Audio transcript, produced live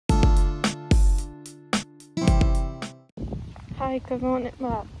Hi, good morning,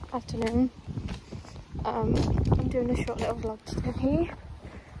 well, afternoon. I'm doing a short little vlog today.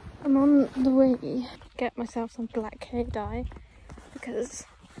 I'm on the way to get myself some black hair dye because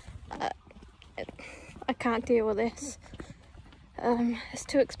I can't deal with this. It's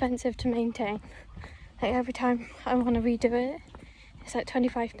too expensive to maintain. Like every time I want to redo it, it's like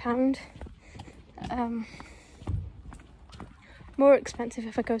 £25. More expensive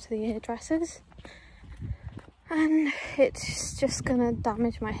if I go to the hairdressers. And it's just gonna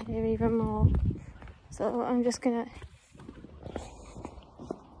damage my hair even more. So I'm just gonna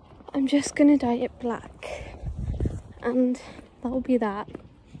dye it black, and that'll be that.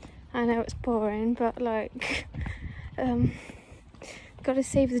 I know it's boring, but like, gotta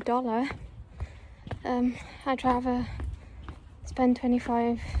save the dollar. I'd rather spend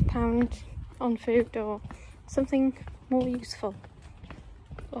 £25 on food or something more useful,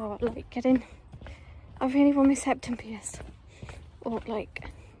 or like getting. I really want my septum pierced, or like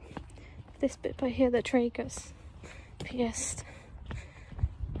this bit by here, the tragus pierced,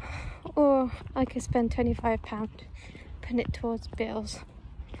 or I could spend £25 putting it towards bills,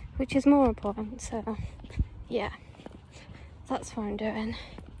 which is more important. So yeah, that's what I'm doing.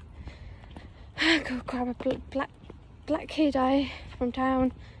 Go grab a black hair dye from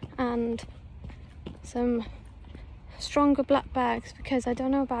town and some stronger black bags, because I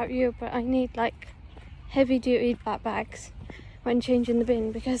don't know about you, but I need like heavy duty black bags when changing the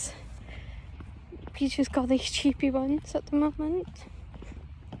bin, because Peter's got these cheapy ones at the moment,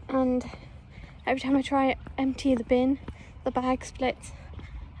 and every time I try to empty the bin, the bag splits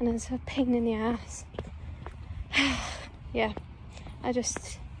and it's a pain in the ass. Yeah, I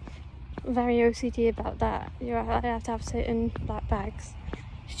just very OCD about that. I have to have certain black bags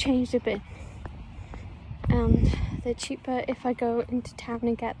to change the bin, and they're cheaper if I go into town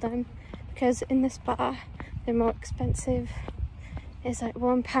and get them, because in this bar they're more expensive. It's like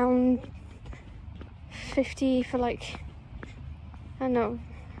 £1.50 for like, I don't know,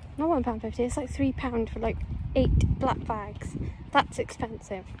 not £1.50, it's like £3 for like 8 black bags. That's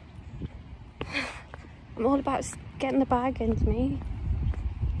expensive. I'm all about getting the bargains, me.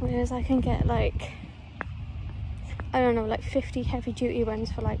 Whereas I can get like, I don't know, like 50 heavy duty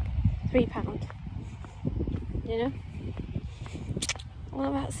ones for like £3. You know? All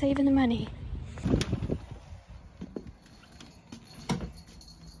about saving the money.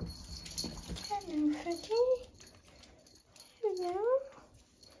 Hello, Freddie. Hello.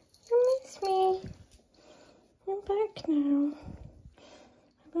 You miss me. I'm back now.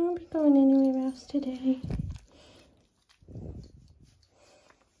 I won't be going anywhere else today.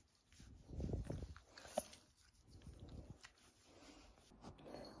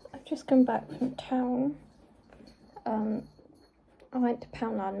 I've just come back from town. I went to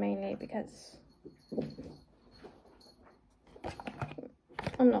Poundland mainly because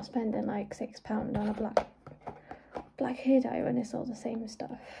I'm not spending like £6 on a black hair dye when it's all the same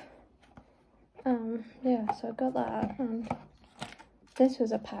stuff. Yeah, so I got that, and this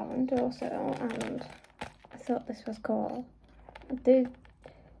was £1 also, and I thought this was cool. The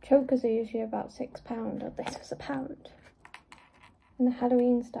chokers are usually about £6, and this was £1. And the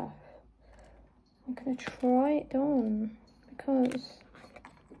Halloween stuff, I'm gonna try it on because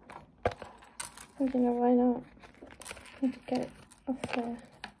I don't know why not. I need to get it off there.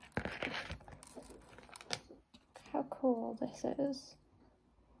 How cool this is.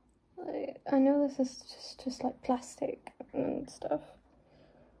 Like, I know this is just like plastic and stuff.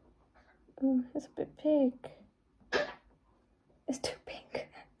 Oh, it's a bit big. It's too big.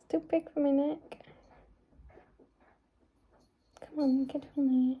 It's too big for my neck. Come on, get on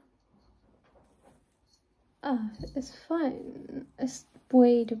there. Ah, it's fine. It's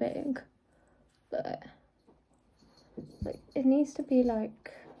way too big. But like, it needs to be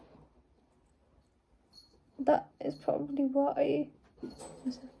like, that is probably why.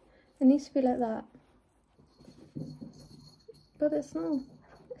 It needs to be like that. But it's not.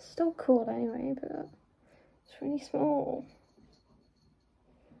 It's still cool anyway, but it's really small.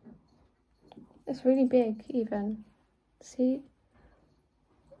 It's really big even. See?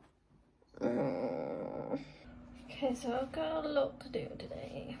 Okay, so I've got a lot to do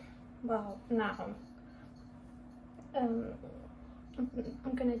today. Well, now. I'm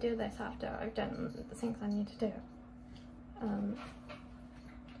gonna do this after I've done the things I need to do.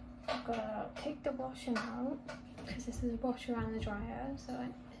 I've got to take the washing out, because this is a washer and a dryer, so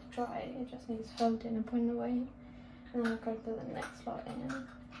it's dry, it just needs folding and putting away. And then I've got to do the next lot in.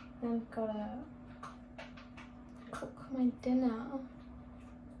 Then I've got to cook my dinner,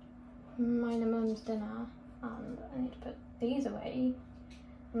 mine and Mum's dinner, and I need to put these away,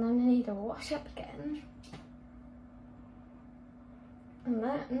 and then I need to wash up again. And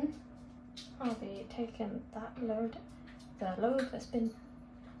then I'll be taking that load, the load that's been,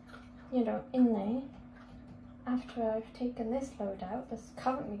 you know, in there, after I've taken this load out that's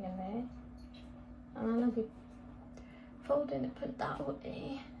currently in there, and then I'll be folding it, put that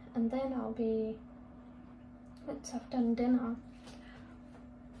away, and then I'll be, once I've done dinner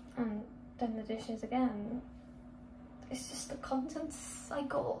and done the dishes again, it's just the constant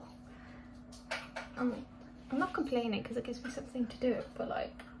cycle. I'm not complaining because it gives me something to do, but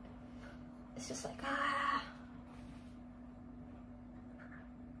like, it's just like, ah.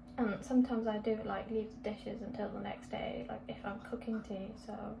 And sometimes I do like leave the dishes until the next day, like if I'm cooking tea.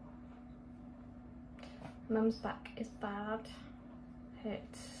 So Mum's back is bad,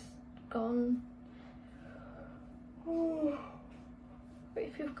 it's gone. Ooh. But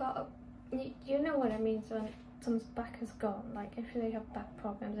if you've got you know what it means when someone's back is gone. Like if they have back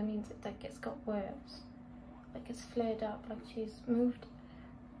problems, it means it, like, it's got worse, like it's flared up, like she's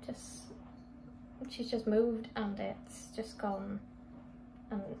just moved and it's just gone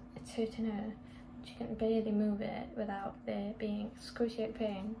and it's hurting her. She can barely move it without there being excruciating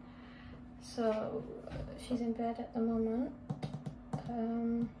pain. So she's in bed at the moment.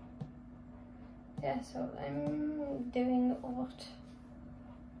 Yeah, so I'm doing what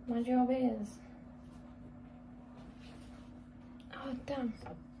my job is. Oh damn,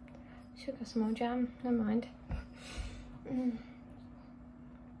 should got some more jam, never mind.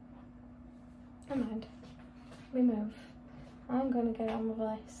 Never mind, we move. I'm gonna get on with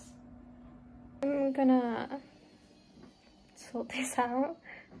this. I'm gonna sort this out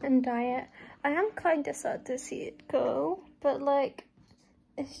and diet. I am kind of sad to see it go, but like,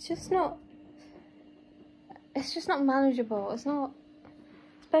 it's just not manageable. It's not,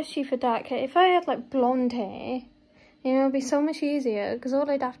 especially for dark hair. If I had like blonde hair, you know, it'd be so much easier because all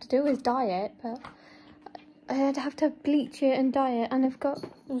I'd have to do is dye it, but I'd have to bleach it and dye it, and I've got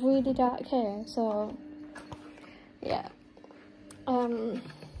really dark hair, so yeah.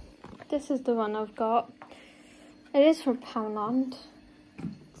 This is the one I've got. It is from Poundland,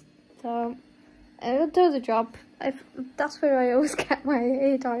 so it'll do the job. That's where I always get my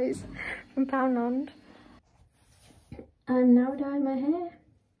hair dyes, from Poundland. I'm now dyeing my hair.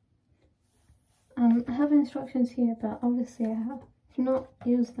 I have instructions here, but obviously I have not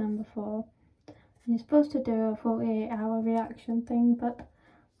used them before. And you're supposed to do a 48-hour reaction thing, but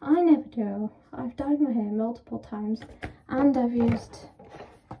I never do. I've dyed my hair multiple times, and I've used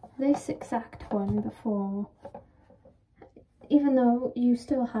this exact one before, even though you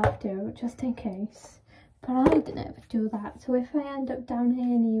still have to, just in case. But I didn't ever do that, so if I end up down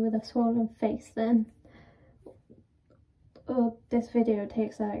here with a swollen face, then this video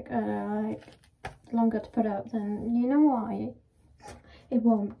takes like longer to put up, then you know why. It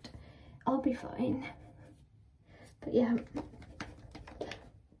won't. I'll be fine. But yeah, it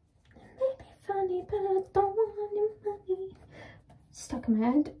may be funny, but I don't want your money. Stuck in my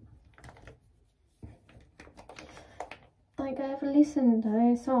head. Like, I've listened to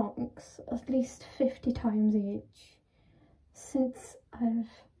their songs at least 50 times each since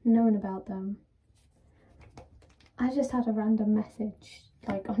I've known about them. I just had a random message,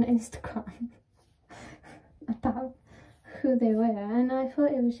 like, on Instagram about who they were, and I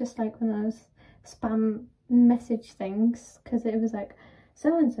thought it was just like one of those spam message things, because it was like,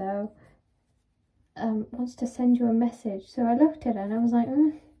 so and so wants to send you a message. So I looked at it and I was like,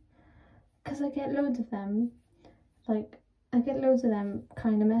 because I get loads of them, like, I get loads of them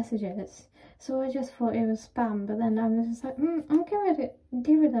kind of messages, so I just thought it was spam. But then I was just like, I'll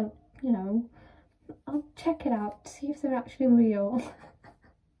give it a, you know, I'll check it out, see if they're actually real.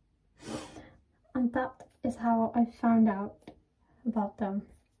 And that is how I found out about them.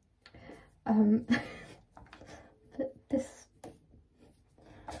 But this,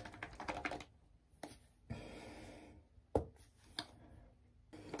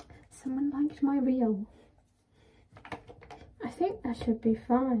 someone liked my reel. I think that should be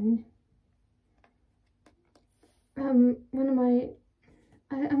fine. One of my,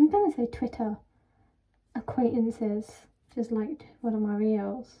 I'm gonna say Twitter acquaintances just liked one of my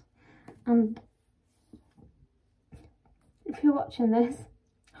reels, and if you're watching this,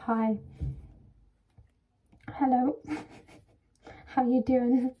 hi, hello, how you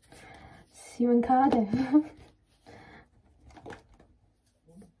doing? See you in Cardiff.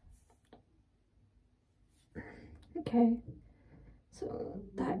 Okay, so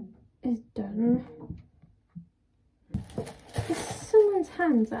that is done. Is someone's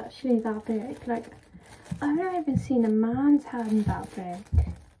hands actually that big? Like, I've not even seen a man's hand that big.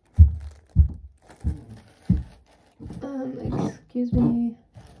 Excuse me.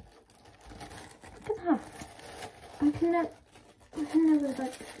 Look at that. I can never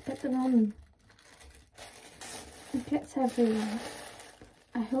like get them on. It gets everywhere.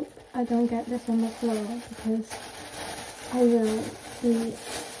 I hope I don't get this on the floor because I will be...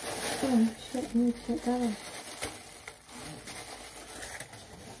 Oh shit, I need to sit down.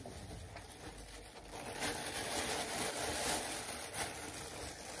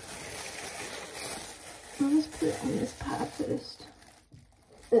 I'll just put it on this pad first.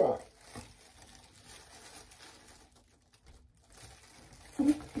 Ugh. I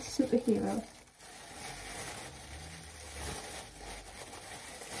look like a superhero.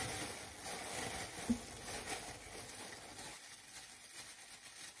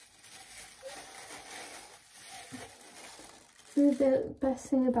 The best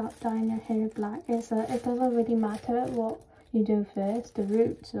thing about dyeing your hair black is that it doesn't really matter what you do first, the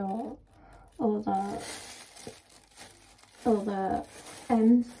roots or the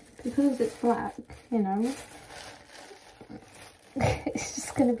ends, because it's black, you know. It's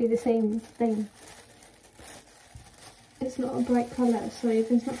just gonna be the same thing. It's not a bright colour, so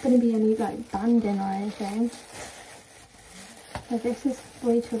there's not gonna be any like banding or anything. But this is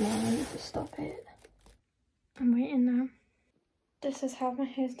way too long, I need to stop it. I'm waiting now. This is how my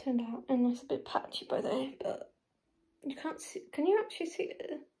hair's turned out, and it's a bit patchy by there, but you can't see. Can you actually see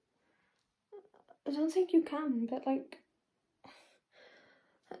it? I don't think you can, but like,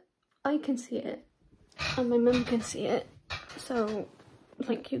 I can see it, and my mum can see it, so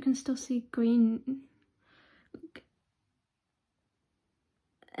like you can still see green.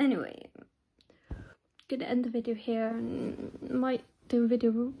 Anyway, gonna end the video here, and might do a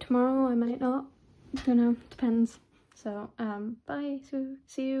video tomorrow, I might not, don't know, depends. So bye, so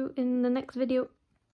see you in the next video.